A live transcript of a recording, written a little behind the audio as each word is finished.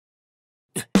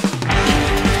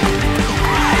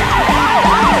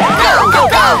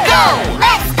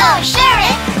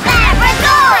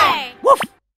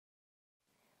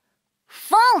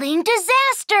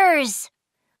monsters!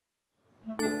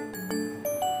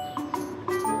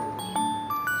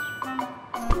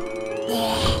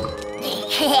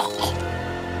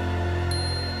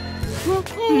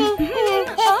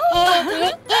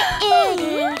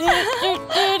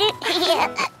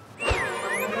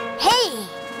 Hey!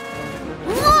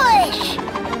 Whoosh!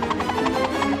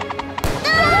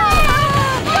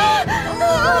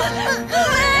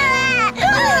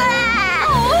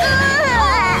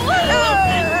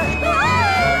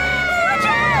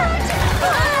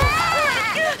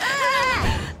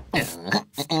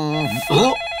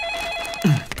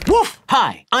 Woof!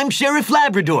 Hi, I'm Sheriff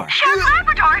Labrador. Sheriff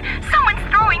Labrador! Someone's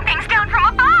throwing things down from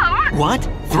above! What?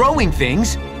 Throwing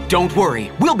things? Don't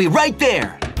worry, we'll be right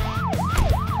there.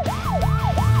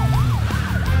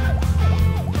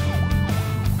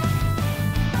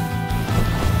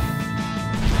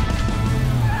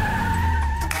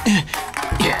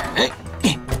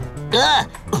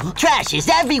 Trash is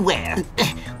everywhere.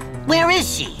 Where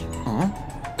is she?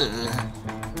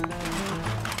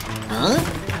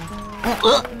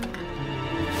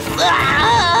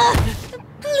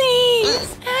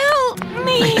 Please, help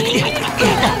me!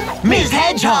 Miss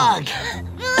Hedgehog!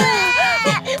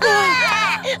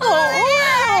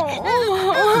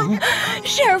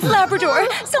 Sheriff Labrador,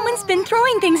 someone's been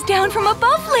throwing things down from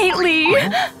above lately.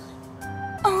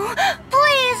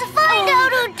 Please find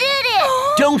out who did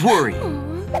it! Don't worry.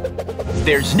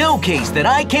 There's no case that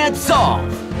I can't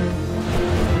solve.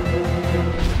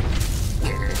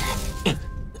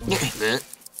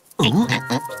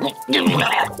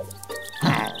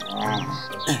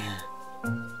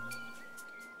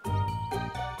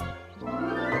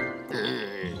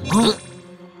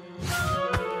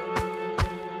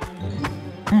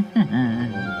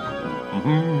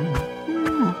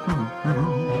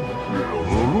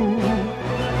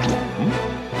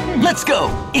 Let's go!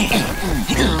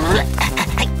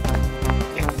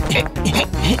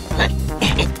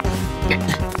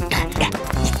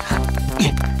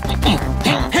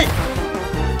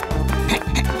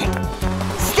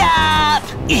 Stop!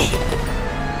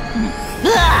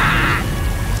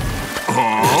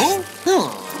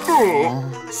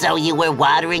 So you were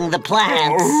watering the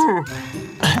plants?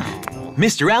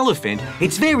 Mr. Elephant,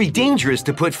 it's very dangerous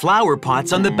to put flower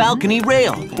pots on the balcony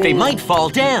rail. They might fall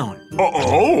down.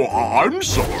 Oh, I'm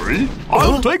sorry.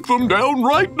 I'll take them down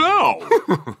right now.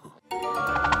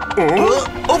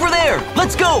 Over there!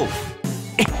 Let's go!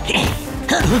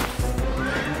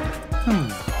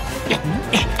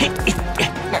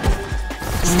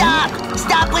 Stop!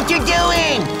 Stop what you're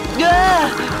doing!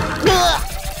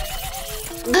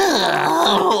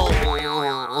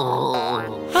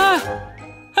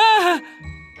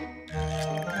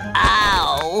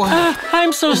 Ow!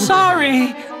 I'm so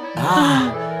sorry.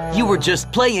 You were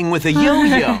just playing with a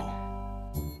yo-yo.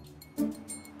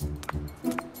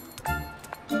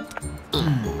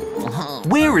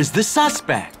 Where is the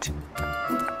suspect?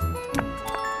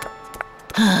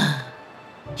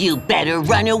 You better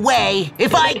run away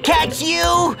if I catch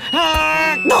you!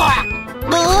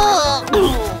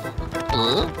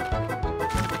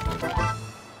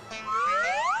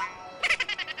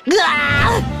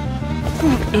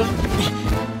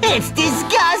 It's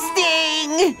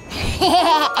disgusting!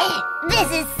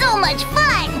 This is so much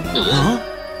fun!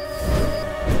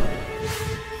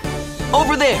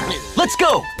 Over there! Let's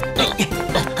go!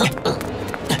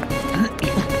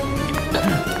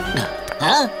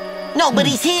 Huh?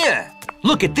 Nobody's here!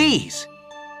 Look at these!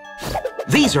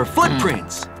 These are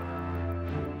footprints!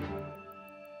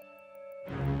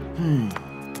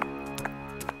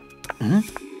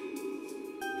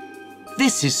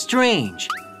 This is strange.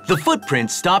 The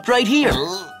footprints stopped right here.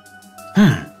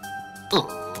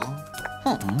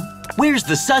 Where's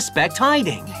the suspect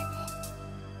hiding?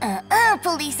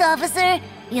 Police officer.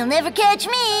 You'll never catch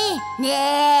me.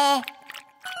 Nah.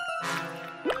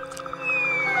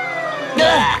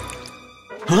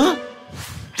 Huh?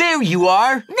 There you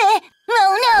are!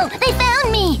 No, they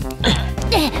found me!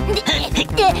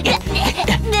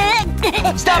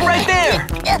 Stop right there!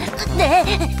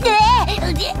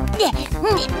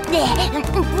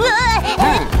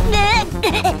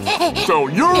 So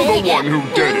you're the one who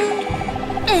did it.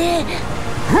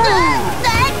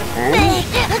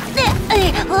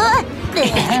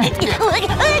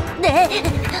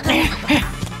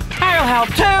 I'll help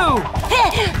too.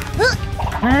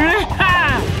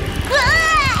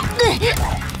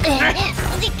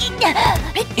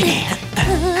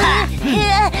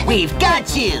 We've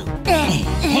got you!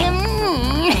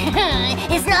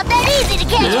 It's not that easy to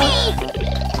catch me!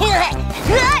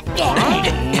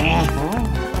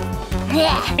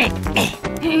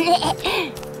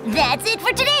 That's it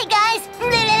for today, guys!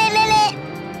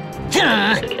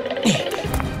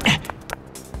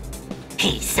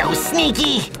 He's so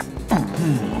sneaky.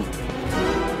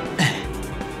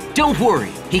 Don't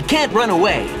worry, he can't run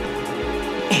away.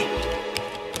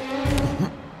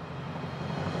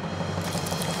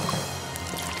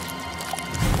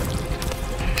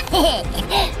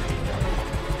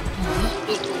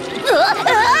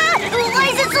 Why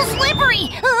is it so slippery?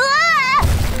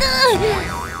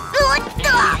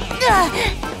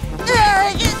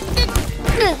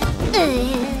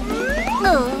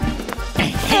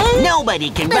 Nobody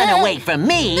can run away from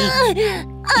me.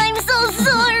 I'm so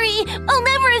sorry. I'll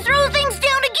never throw things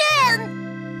down again.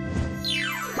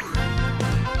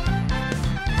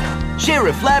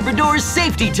 Sheriff Labrador's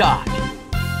Safety Talk.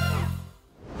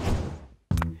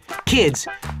 Kids,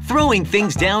 throwing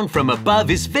things down from above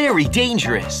is very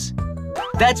dangerous.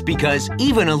 That's because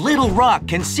even a little rock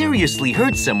can seriously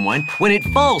hurt someone when it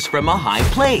falls from a high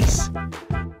place.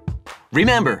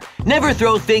 Remember, never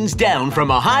throw things down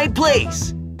from a high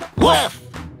place. Woof!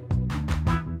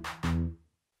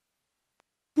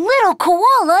 Little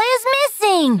koala is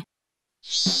missing.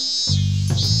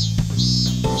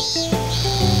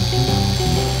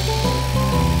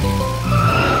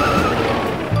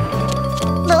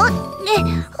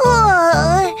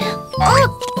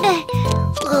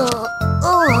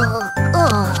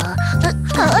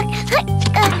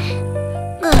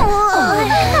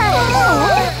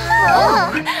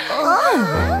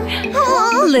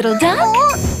 Little duck?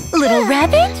 Little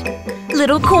rabbit?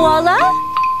 Little koala?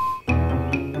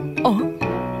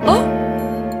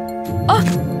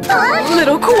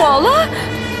 Little koala?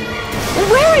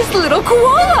 Where is little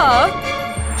koala?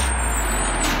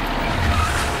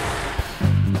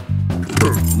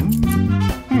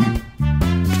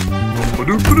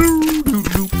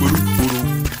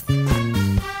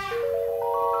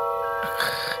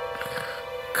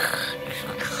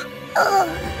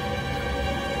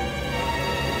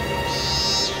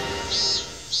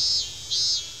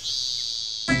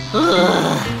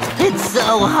 It's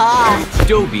so hot.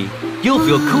 Dobie, you'll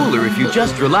feel cooler if you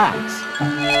just relax.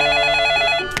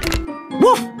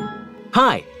 Woof!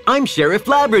 Hi, I'm Sheriff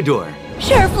Labrador.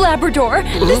 Sheriff Labrador,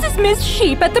 this is Miss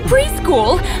Sheep at the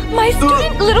preschool. My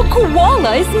student little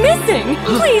koala is missing.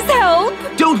 Please help.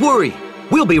 Don't worry,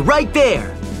 we'll be right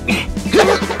there.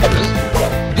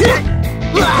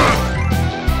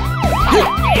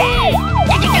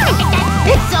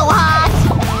 It's so hot.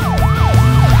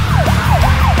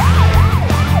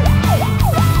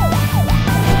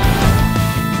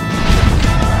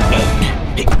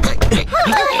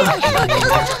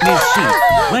 Miss Sheep,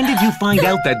 when did you find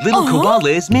out that little koala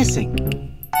is missing?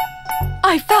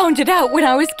 I found it out when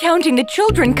I was counting the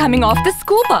children coming off the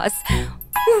school bus.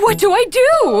 What do I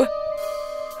do?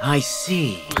 I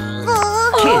see.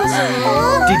 Kids,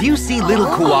 did you see little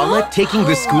koala taking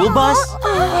the school bus?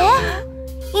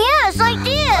 Yes, I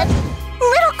did.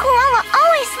 Little koala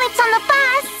always sleeps on the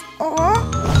bus.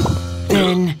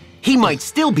 Then he might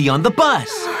still be on the bus.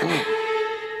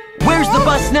 Where's the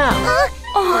bus now?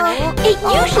 It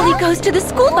usually goes to the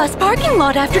school bus parking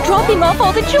lot after dropping off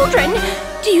all the children.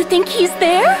 Do you think he's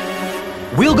there?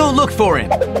 We'll go look for him.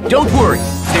 Don't worry,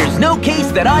 there's no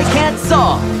case that I can't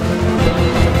solve.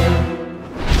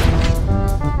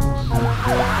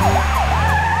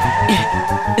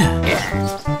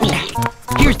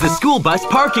 Here's the school bus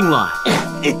parking lot.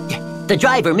 The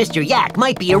driver, Mr. Yak,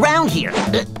 might be around here.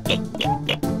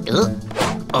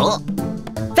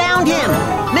 Found him!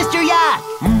 Mr. Yak!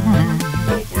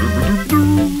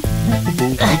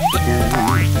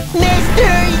 Mr.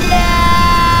 Yak!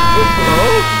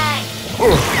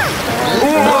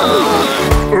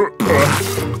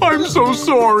 I'm so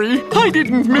sorry. I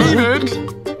didn't mean it.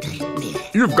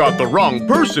 You've got the wrong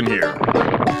person here.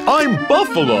 I'm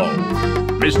Buffalo.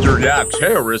 Mr. Yak's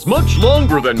hair is much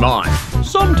longer than mine.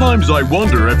 Sometimes I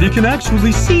wonder if he can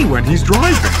actually see when he's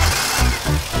driving.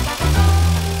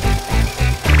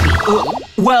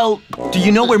 Well, do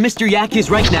you know where Mr. Yak is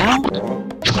right now?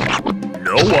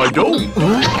 No, I don't.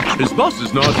 His bus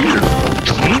is not here.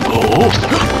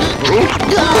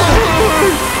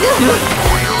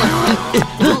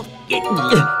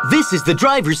 This is the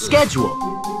driver's schedule.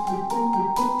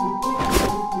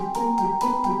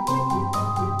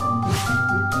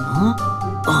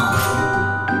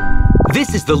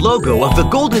 This is the logo of the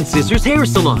Golden Scissors Hair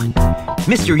Salon.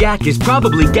 Mr. Yak is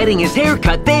probably getting his hair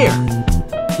cut there.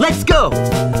 Let's go!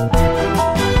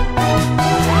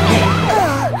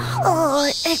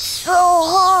 It's so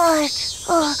hot.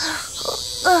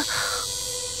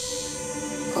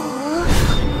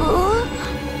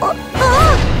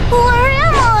 Where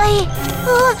am I?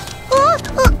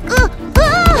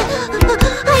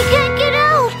 I can't get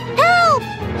out. Help!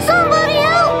 Somebody!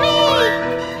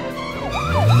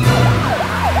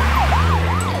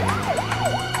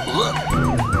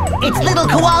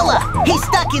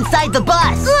 stuck inside the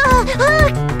bus.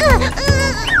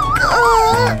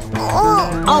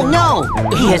 Oh no!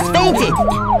 He has fainted!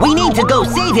 We need to go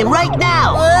save him right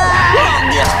now!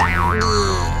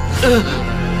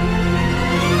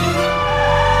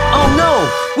 Oh no!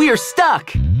 We are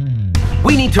stuck!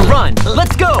 We need to run!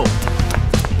 Let's go!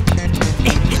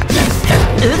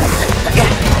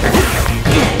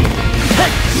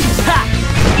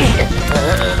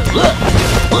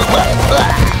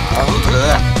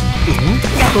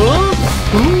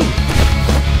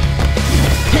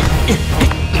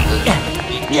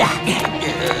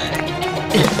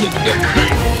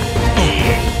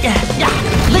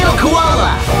 Little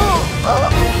koala!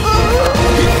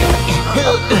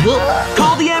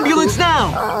 Call the ambulance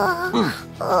now!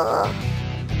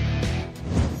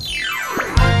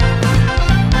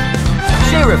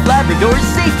 Sheriff Labrador's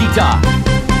Safety Talk.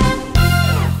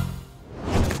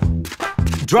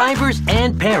 Drivers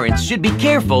and parents should be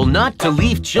careful not to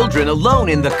leave children alone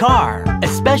in the car.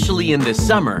 Especially in the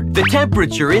summer, the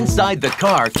temperature inside the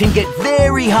car can get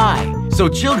very high, so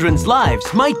children's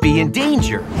lives might be in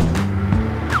danger.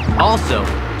 Also,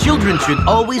 children should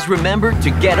always remember to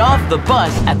get off the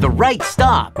bus at the right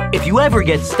stop. If you ever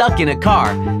get stuck in a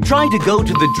car, try to go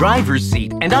to the driver's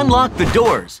seat and unlock the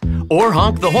doors, or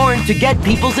honk the horn to get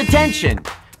people's attention.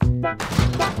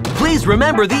 Please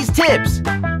remember these tips.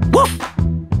 Woof!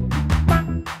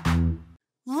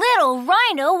 Little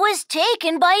Rhino was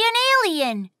taken by an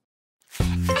alien. Come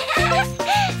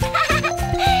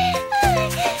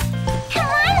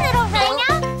on, Little Rhino.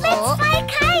 Let's fly a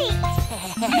kite.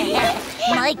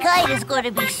 My kite is going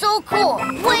to be so cool.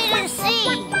 Wait and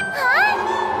see.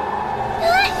 Huh?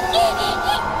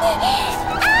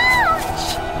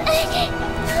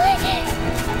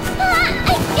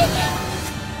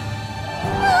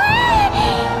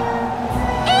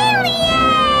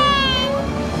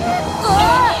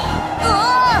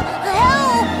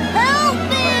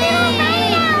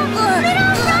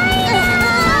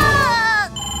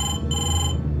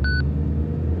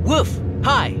 Woof!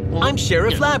 Hi, I'm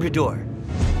Sheriff Labrador.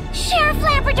 Sheriff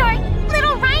Labrador,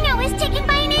 Little Rhino is taken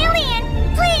by an alien.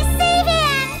 Please save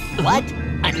him. What?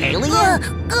 An alien?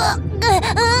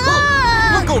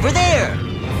 Look over there!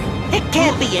 It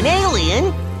can't be an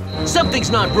alien! Something's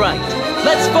not right.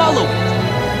 Let's follow it.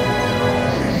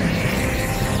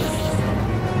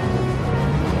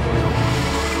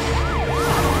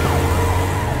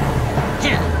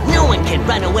 No one can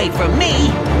run away from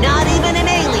me, not even an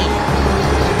alien!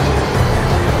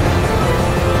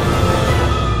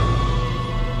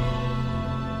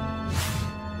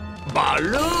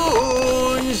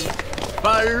 Balloons!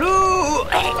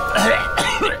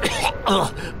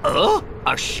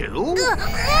 A shoe?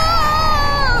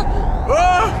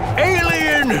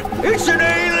 Alien! It's an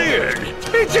alien!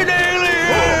 It's an alien!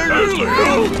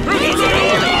 It's an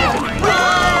alien!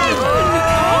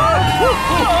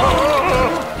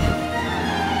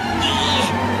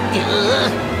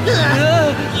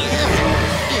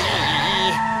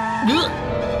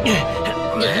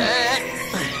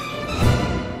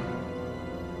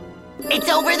 It's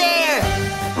over there!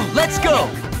 Let's go!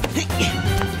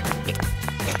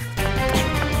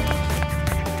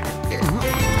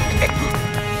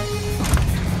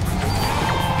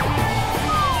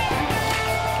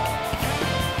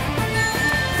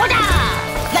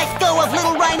 Let go of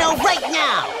Little Rhino right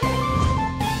now!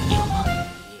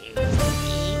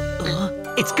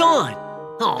 It's gone!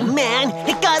 Oh man,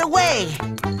 it got away!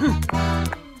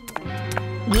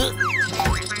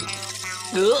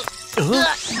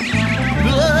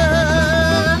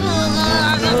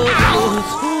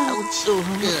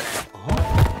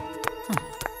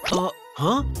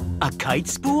 Huh? A kite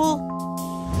spool?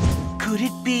 Could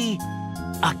it be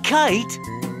a kite?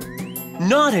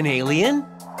 Not an alien.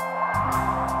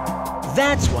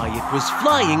 That's why it was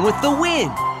flying with the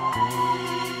wind.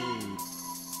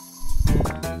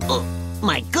 Oh,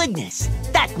 my goodness,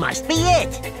 that must be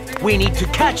it! We need to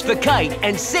catch the kite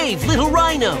and save Little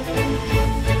Rhino.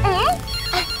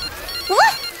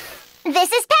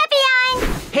 This is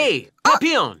Papillon. Hey,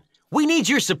 Papillon, we need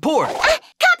your support.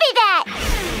 Copy that.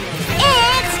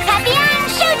 It's Papillon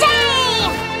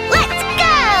showtime. Let's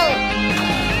go.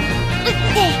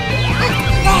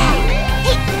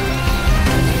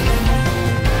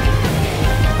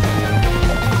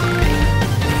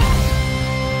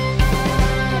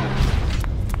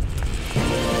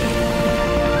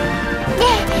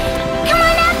 Come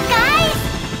on up, guys.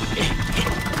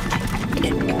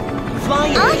 Fly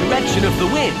in the direction of the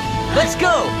wind. Let's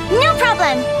go! No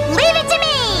problem. Leave it to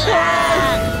me.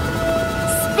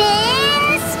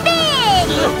 Spin, spin.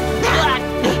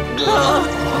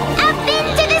 Up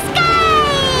into the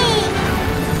sky.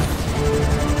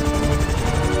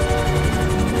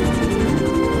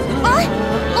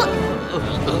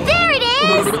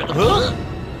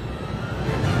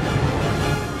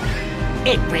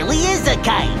 It really is a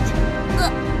kite.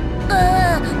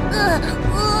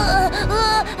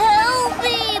 Help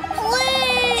me,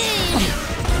 please!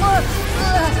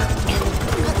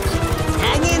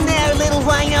 Hang in there, little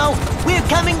rhino. We're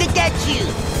coming to get you.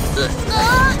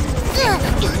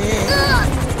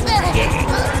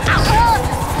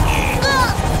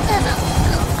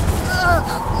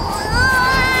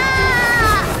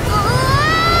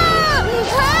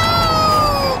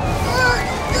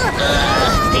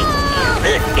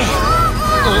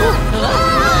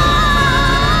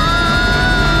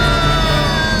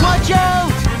 Watch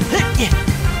out!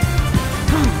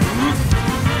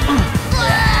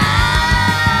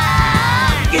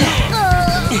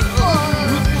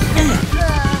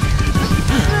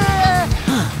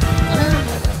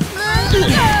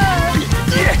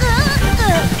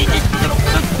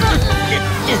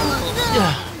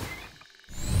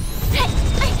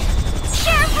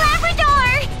 Sheriff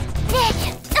Labrador!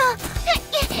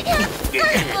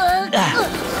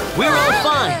 We're all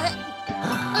fine.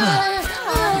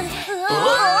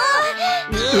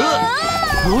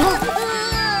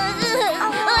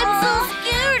 I'm so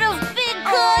scared of big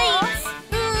kites.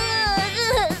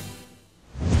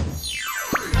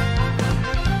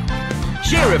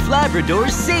 Sheriff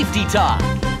Labrador's Safety Talk.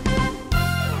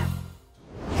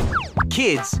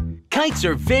 Kids, kites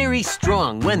are very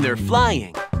strong when they're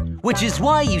flying, which is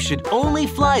why you should only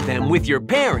fly them with your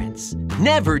parents.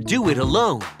 Never do it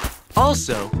alone.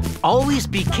 Also, always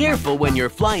be careful when you're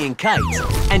flying kites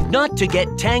and not to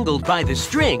get tangled by the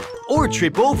string or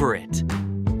trip over it.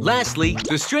 Lastly,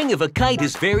 the string of a kite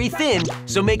is very thin,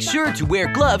 so make sure to wear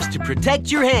gloves to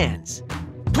protect your hands.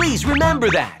 Please remember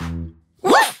that.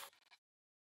 Woof!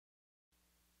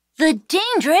 The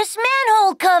dangerous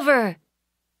manhole cover.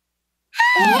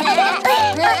 3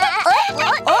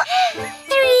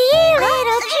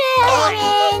 little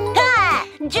children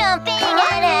jumping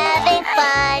and having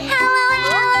fun. Hello,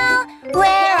 hello.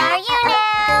 Where are you now?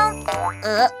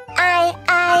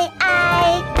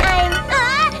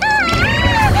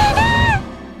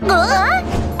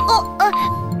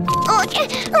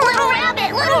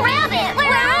 I'm little rabbit,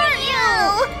 where are you?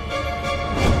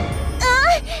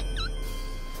 Ow!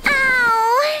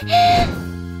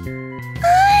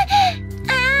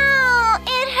 Ow!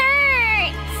 It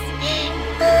hurts!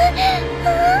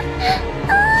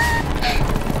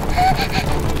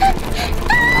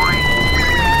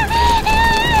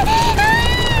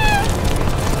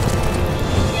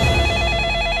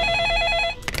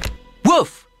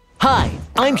 Woof! Hi,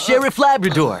 I'm Sheriff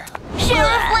Labrador.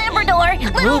 Sheriff Labrador,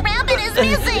 little rabbit is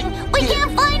missing! We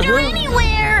can't find her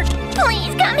anywhere!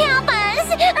 Please come help us!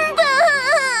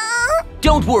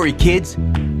 Don't worry, kids.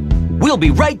 We'll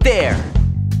be right there.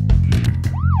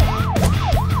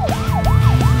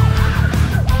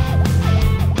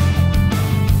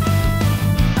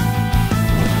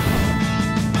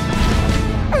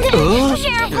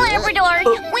 Sheriff Labrador,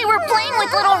 we were playing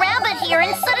with little rabbit here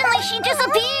and suddenly she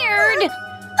disappeared!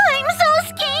 I'm so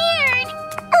scared!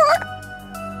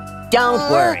 Don't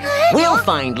worry. We'll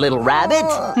find little rabbit.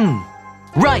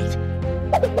 Right.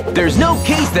 There's no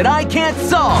case that I can't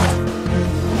solve.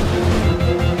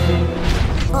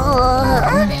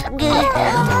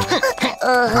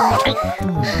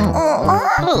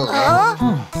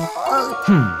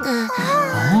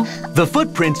 The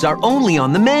footprints are only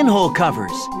on the manhole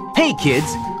covers. Hey,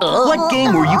 kids, what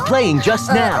game were you playing just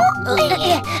now?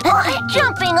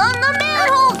 Jumping on the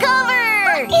manhole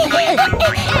cover!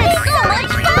 It's so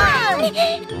much fun!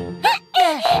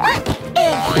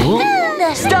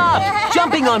 Stop!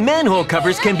 Jumping on manhole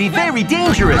covers can be very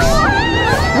dangerous.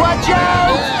 Watch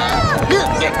out!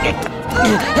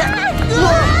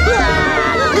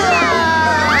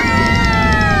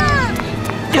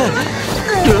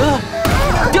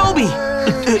 Dobie!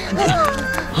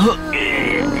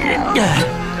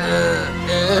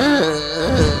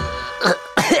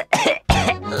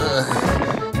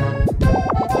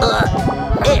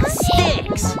 It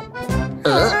sticks.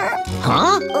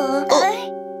 Huh?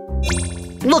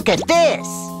 Look at this.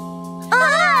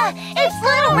 It's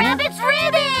Little Rabbit's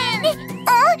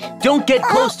ribbon! Don't get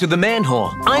close to the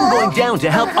manhole. I'm going down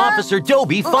to help Officer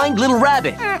Dobie find Little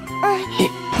Rabbit.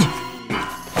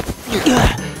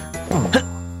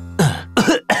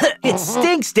 It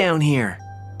stinks down here.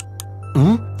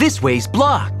 This way's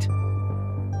blocked.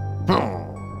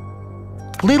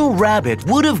 Little Rabbit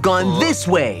would have gone this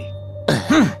way.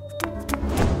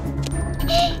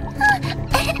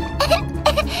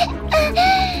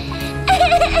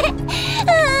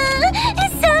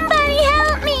 Somebody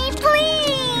help me,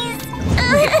 please!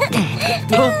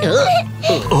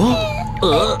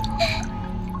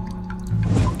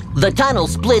 The tunnel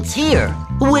splits here.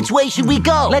 Which way should we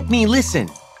go? Let me listen.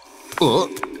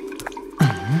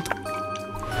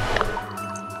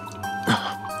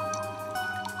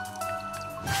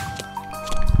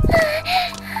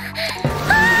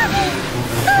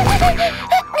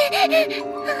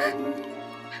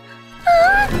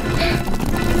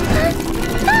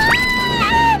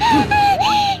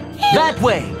 That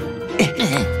way!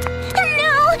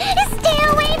 No! Stay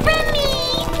away from me!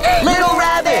 Little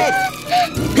rabbit!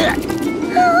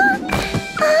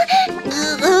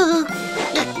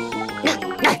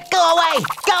 Go away!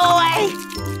 Go away!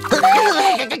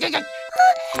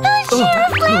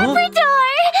 Sheriff Labrador!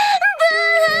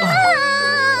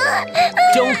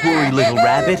 Don't worry, little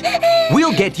rabbit.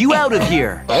 We'll get you out of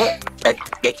here.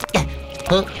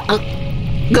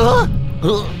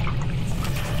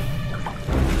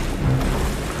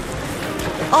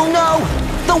 Oh no!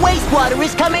 The wastewater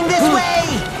is coming this way!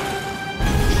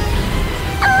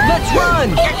 Let's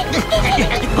run!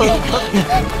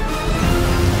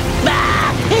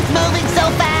 Ah, it's moving so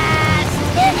fast!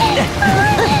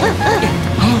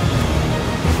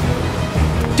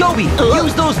 Dobie,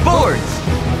 use those boards!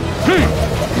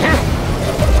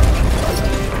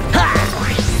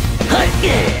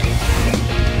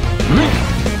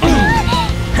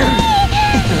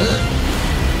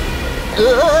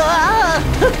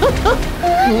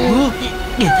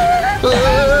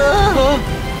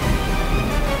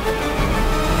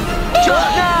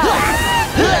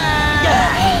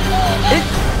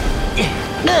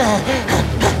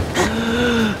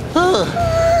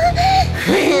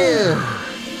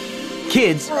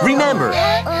 Kids, remember,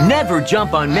 never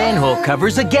jump on manhole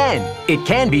covers again. It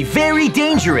can be very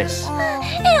dangerous. It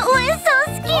was so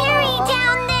scary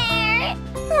down there!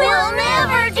 We'll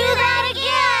never do that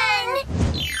again!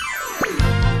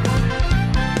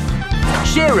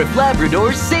 Sheriff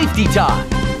Labrador's Safety Talk.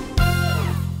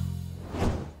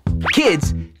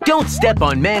 Kids, don't step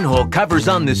on manhole covers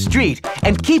on the street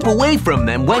and keep away from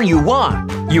them when you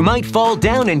walk. You might fall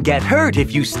down and get hurt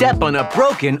if you step on a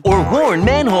broken or worn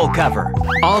manhole cover.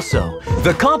 Also,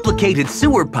 the complicated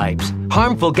sewer pipes,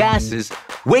 harmful gases,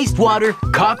 wastewater,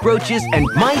 cockroaches, and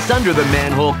mice under the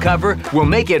manhole cover will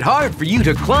make it hard for you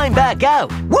to climb back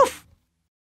out. Woof!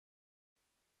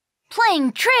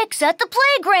 Playing tricks at the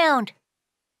playground.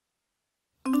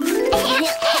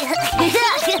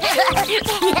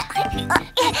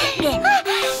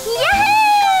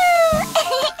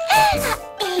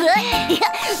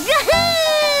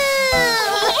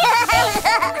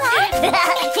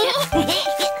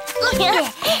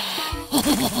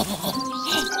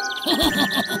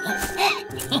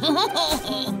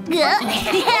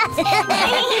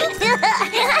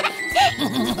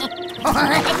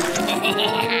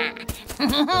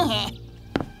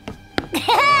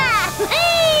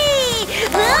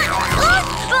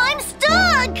 I'm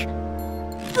stuck!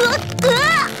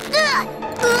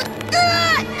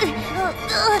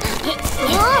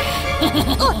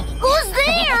 Who's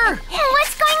there?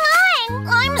 What's going on?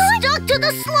 I'm stuck to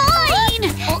the slide!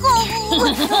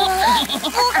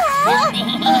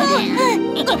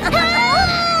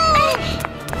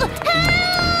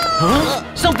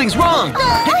 Huh? Something's wrong!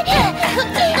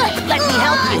 Let me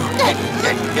help you!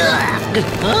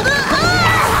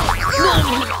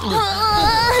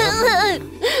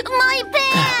 My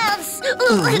pants!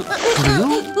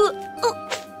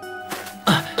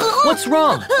 What's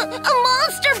wrong? A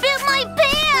monster bit my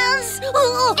pants!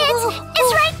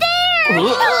 It's right there!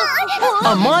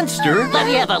 A monster? Let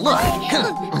me have a look.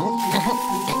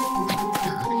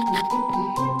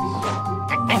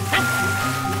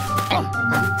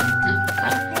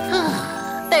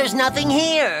 There's nothing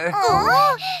here.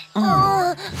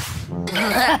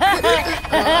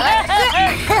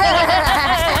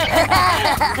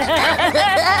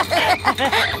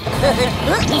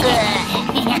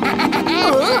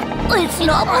 It's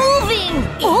not moving!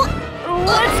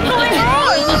 What's going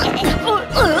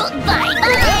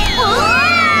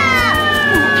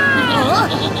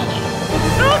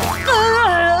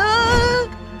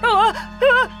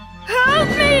Help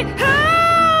me!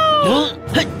 Help!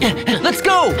 Let's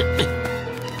go!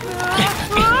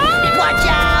 Watch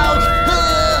out!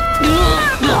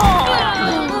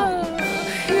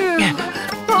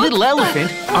 Little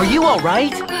elephant, are you all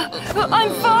right?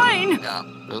 I'm fine!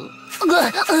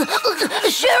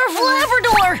 Sheriff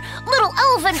Labrador! Little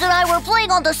Elephant and I were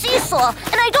playing on the seesaw,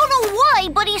 and I don't know why,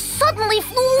 but he suddenly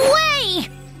flew away!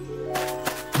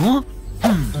 Huh?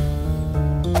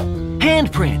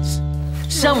 Handprints!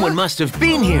 Someone must have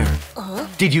been here.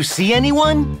 Did you see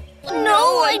anyone?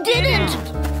 No, I didn't!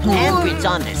 Handprints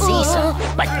on the seesaw,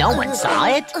 but no one saw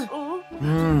it.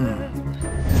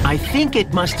 I think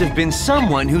it must have been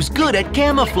someone who's good at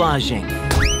camouflaging.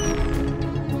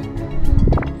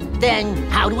 Then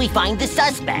how do we find the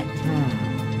suspect?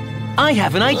 I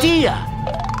have an idea.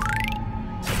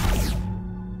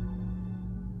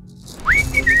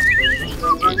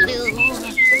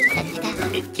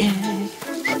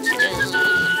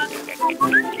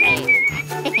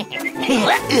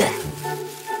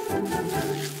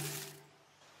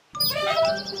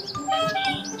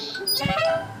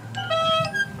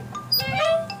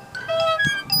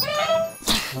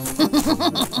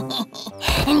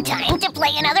 Time to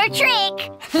play another trick.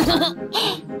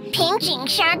 Pinching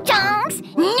shark tongues?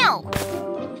 No.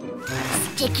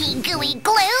 Sticky gooey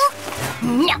glue?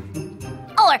 No.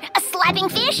 Or a slapping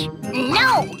fish?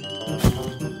 No.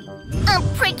 A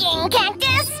pricking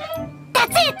cactus?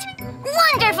 That's it!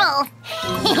 Wonderful!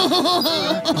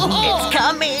 It's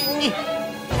coming!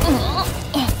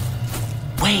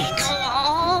 Wait.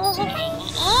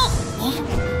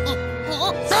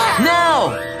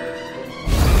 Now!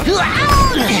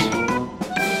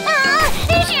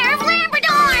 Sheriff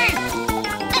Labrador!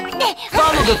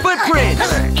 Follow the footprints!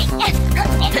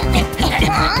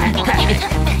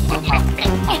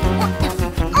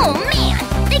 Oh man,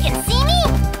 they can see me?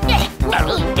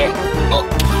 Oh!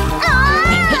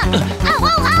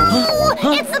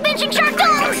 It's the pinching shark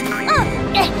tongues!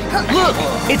 Look,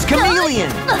 it's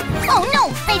Chameleon! Oh no,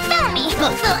 they found me!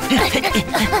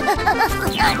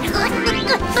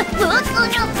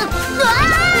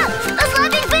 A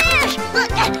slapping fish!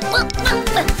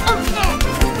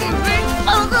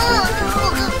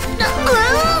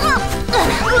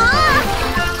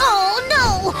 Oh no!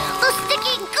 The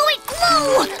sticky gooey glue!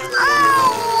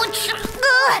 Ouch!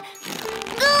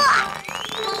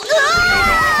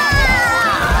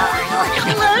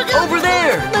 Over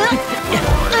there!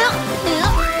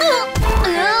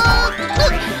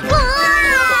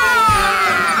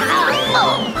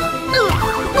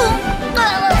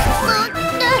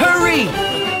 Hurry!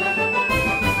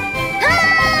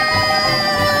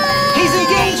 He's in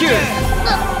danger!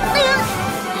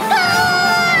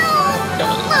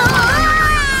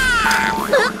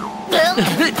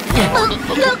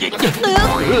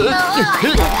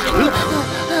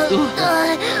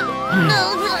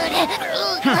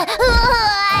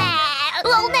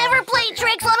 I'll never play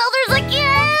tricks on others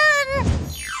again!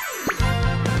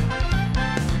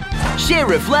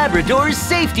 Sheriff Labrador's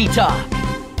Safety Talk.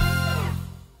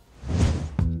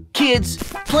 Kids,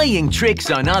 playing tricks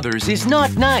on others is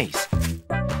not nice.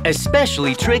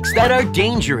 Especially tricks that are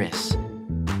dangerous.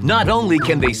 Not only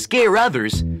can they scare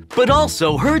others, but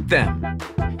also hurt them.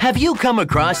 Have you come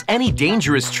across any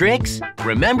dangerous tricks?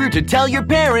 Remember to tell your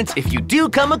parents if you do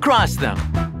come across them.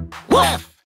 Woof!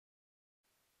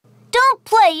 Don't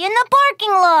play in the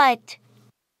parking lot!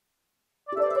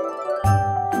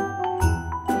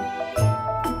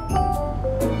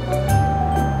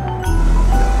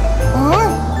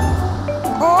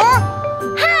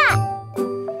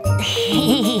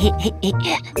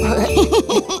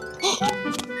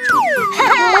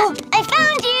 I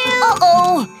found you!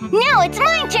 Uh-oh! Now it's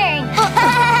my turn!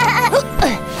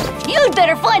 You'd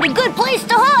better find a good place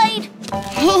to hide!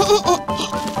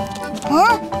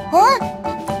 Huh? Huh?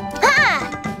 Ha!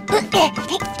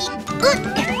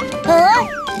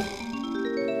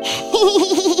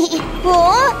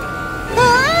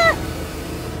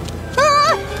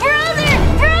 Huh?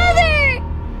 Brother!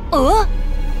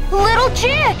 Little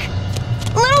chick!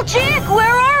 Little chick,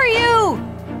 where are you?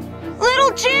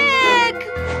 Little chick!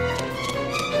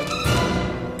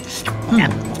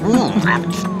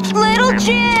 Little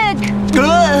chick!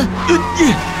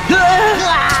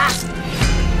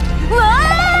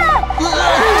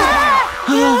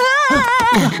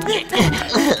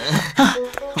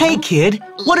 Hey, kid,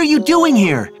 what are you doing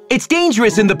here? It's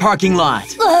dangerous in the parking lot.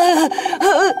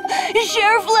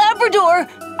 Sheriff Labrador!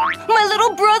 My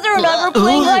little brother and I were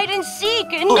playing hide and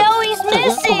seek, and now he's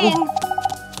missing!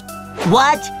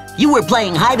 What? You were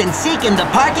playing hide and seek in the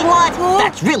parking lot?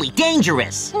 That's really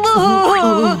dangerous.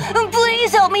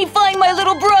 Please help me find my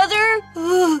little brother!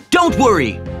 Don't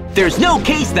worry. There's no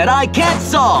case that I can't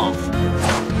solve.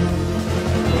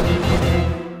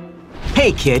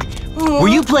 Hey, kid, were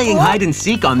you playing hide and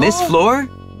seek on this floor?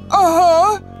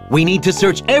 Uh-huh. We need to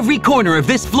search every corner of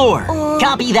this floor.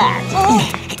 Copy that.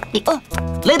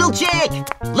 Little chick!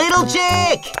 Little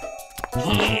chick!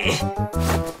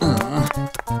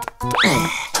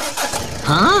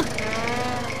 Huh?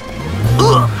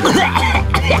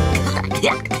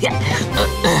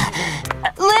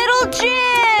 Little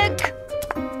chick!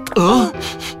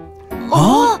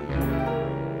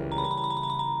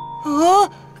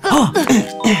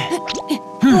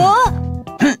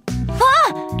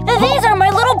 These are my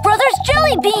little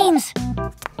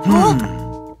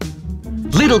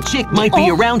Little Chick might be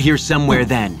around here somewhere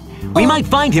then. We might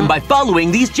find him by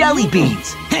following these jelly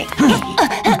beans.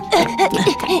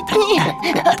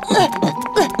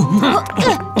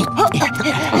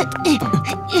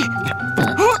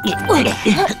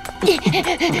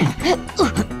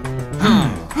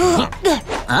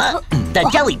 The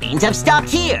jelly beans have stopped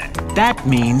here. That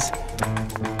means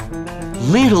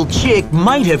Little Chick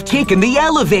might have taken the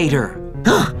elevator.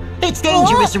 It's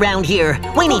dangerous around here.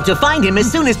 We need to find him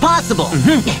as soon as possible.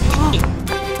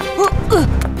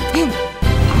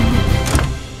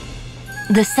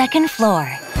 The second floor.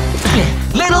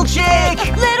 Little Chick!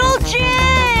 Little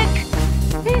Chick!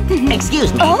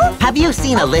 Excuse me, have you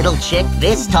seen a little chick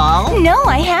this tall? No,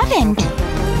 I haven't.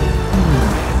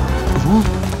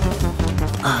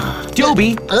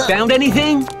 Toby, found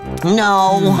anything?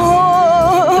 No.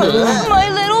 Oh, my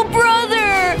little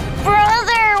brother!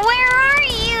 Brother, where are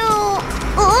you?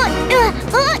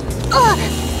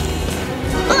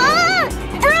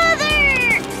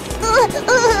 Brother!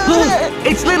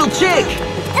 It's Little Chick!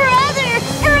 Brother!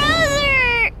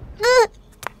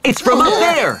 It's from up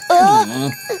there!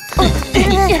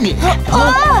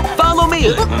 Follow me!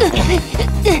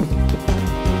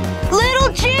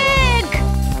 Little Chick!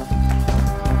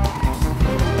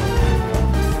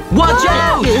 Watch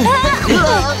out!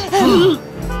 Help!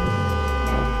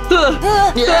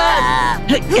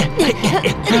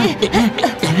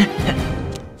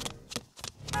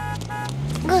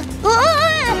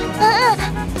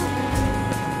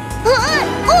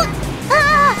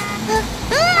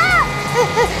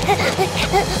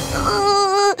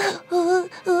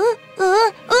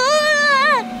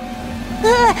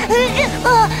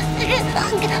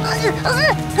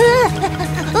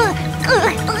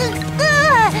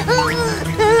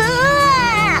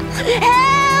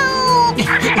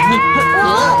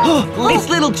 It's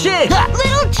Little Chick!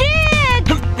 Little Chick!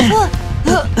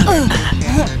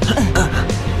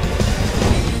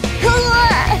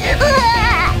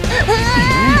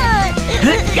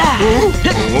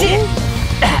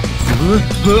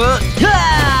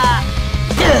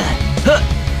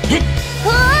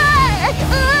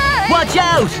 Watch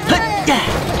out!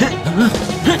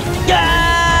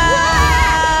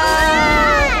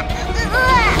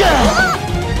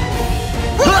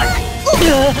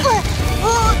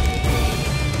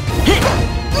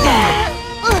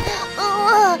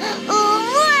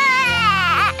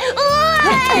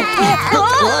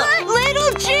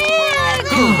 Little Chick!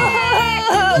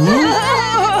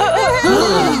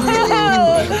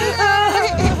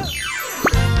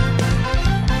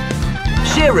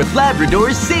 Sheriff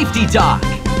Labrador's Safety Talk.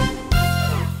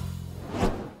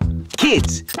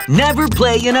 Kids, never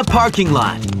play in a parking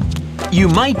lot. You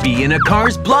might be in a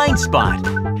car's blind spot,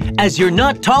 as you're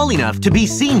not tall enough to be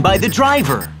seen by the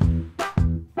driver.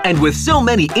 And with so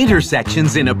many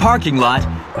intersections in a parking lot,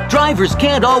 drivers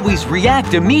can't always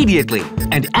react immediately,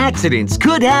 and accidents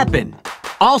could happen.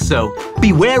 Also,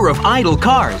 beware of idle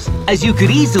cars, as you could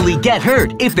easily get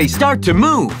hurt if they start to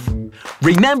move.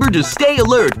 Remember to stay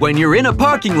alert when you're in a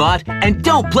parking lot and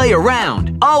don't play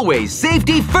around. Always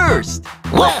safety first.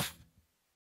 Woof!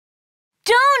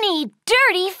 Don't eat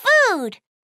dirty food!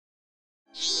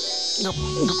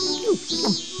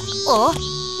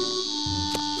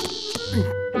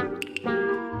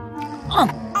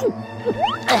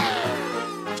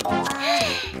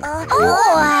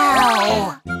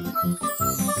 Wow!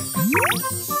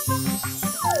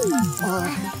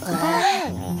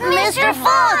 Mr.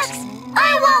 Fox!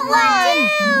 I want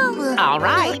one! All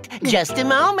right, just a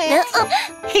moment.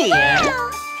 Here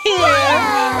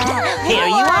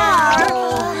you are.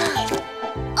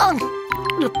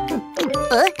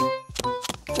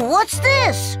 What's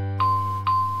this?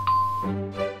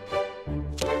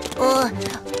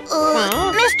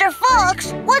 Mr.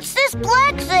 Fox, what's this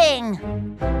black thing?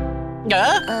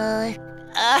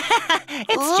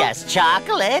 It's just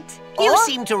chocolate. You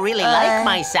seem to really like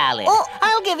my salad.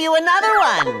 I'll give you another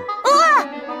one.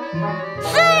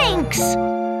 Thanks!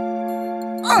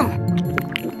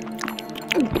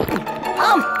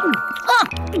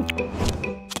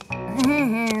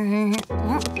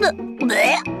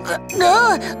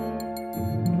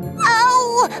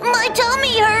 Ow! My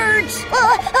tummy hurts!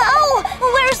 Ow!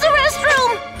 Where's the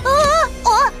restroom?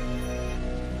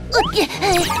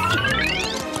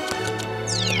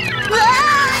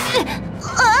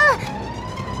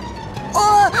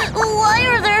 Why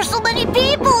are there so many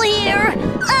people here?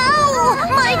 Ow!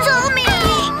 My tummy!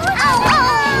 Ow!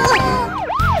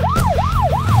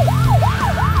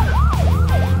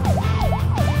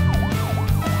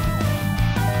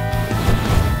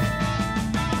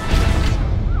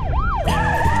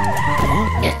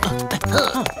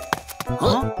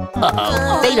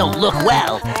 They don't look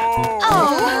well.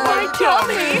 Oh, my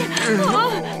tummy!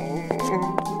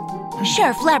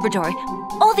 Sheriff Labrador,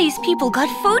 all these people got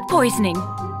food poisoning.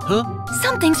 Huh?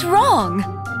 Something's wrong.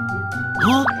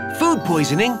 Huh? Food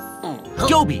poisoning?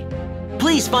 Dobie,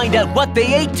 please find out what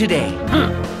they ate today.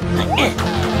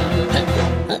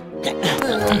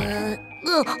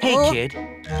 Hey, kid.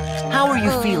 How are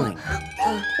you feeling?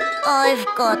 I've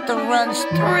got the runs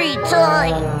 3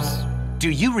 times.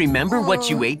 Do you remember what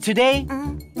you ate today?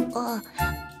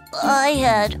 I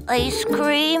had ice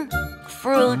cream,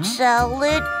 fruit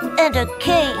salad, and a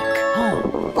cake.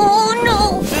 Oh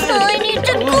no! I need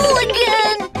to go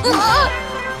again!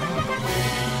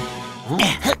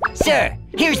 Sir,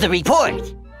 here's the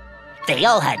report. They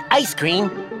all had ice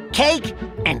cream, cake,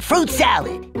 and fruit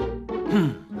salad.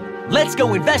 Let's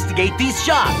go investigate these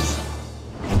shops.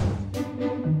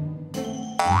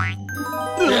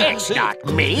 It's not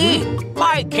me.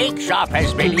 My cake shop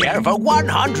has been here for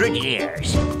 100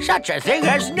 years. Such a thing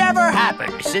has never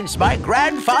happened since my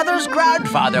grandfather's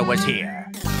grandfather was here.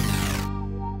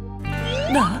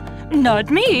 Not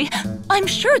me. I'm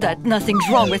sure that nothing's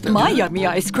wrong with my yummy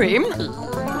ice cream.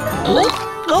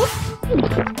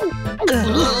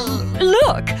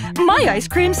 Look, my ice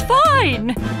cream's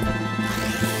fine.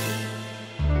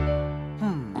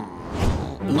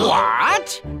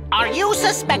 What? Are you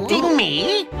suspecting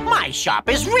me? My shop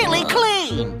is really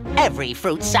clean. Every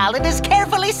fruit salad is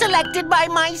carefully selected by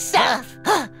myself.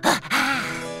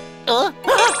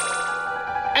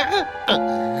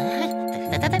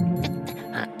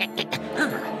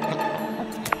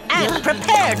 And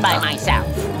prepared by myself.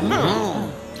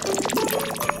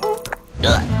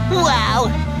 Wow,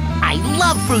 I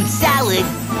love fruit salad.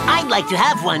 I'd like to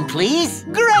have one, please.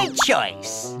 Great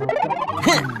choice.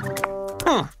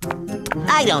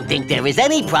 I don't think there is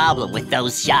any problem with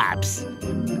those shops.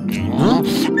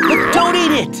 Don't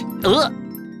eat it!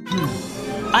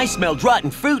 I smelled rotten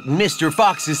fruit in Mr.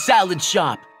 Fox's salad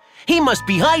shop. He must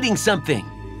be hiding something.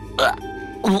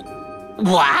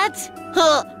 What?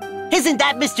 Isn't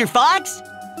that Mr. Fox?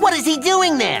 What is he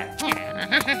doing there?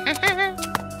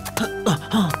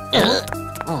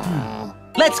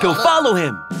 Let's go follow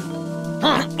him.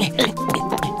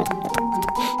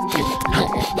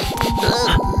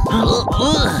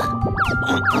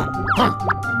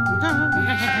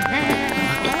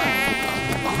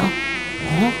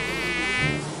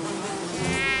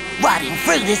 Rotten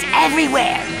fruit is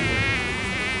everywhere.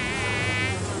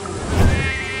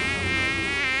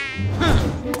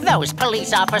 Those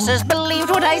police officers believed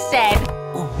what I said.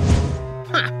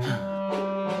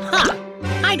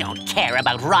 I don't care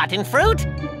about rotten fruit.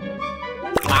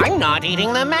 I'm not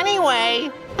eating them anyway.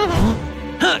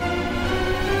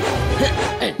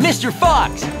 Mr.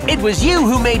 Fox, it was you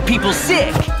who made people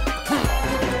sick.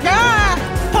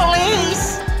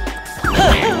 Police!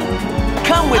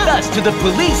 Come with us to the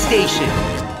police station.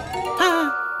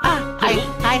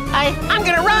 I'm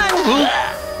gonna run!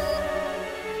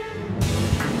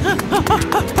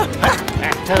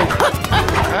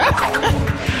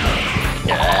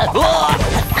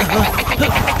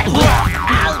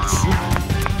 Ouch!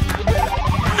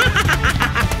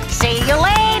 See you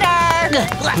later!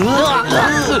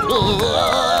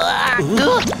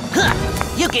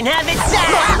 You can have it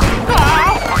back!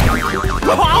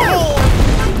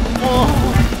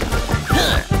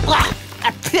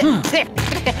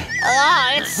 Oh,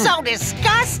 it's so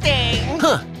disgusting!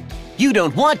 You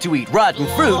don't want to eat rotten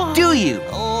fruit, do you?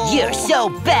 You're so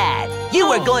bad! You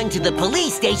are going to the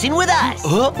police station with us!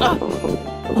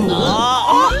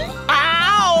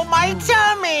 Ow! My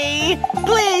tummy!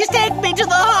 Please take me to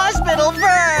the hospital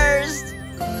first!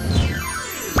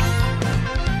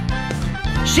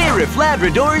 Sheriff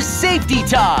Labrador's Safety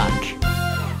Talk!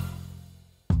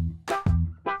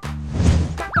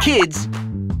 Kids,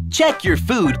 check your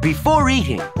food before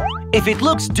eating. If it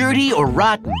looks dirty or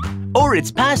rotten, or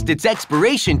it's past its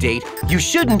expiration date, you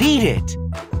shouldn't eat it.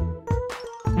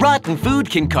 Rotten food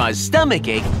can cause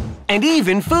stomachache and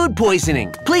even food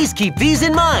poisoning. Please keep these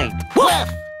in mind. Woof!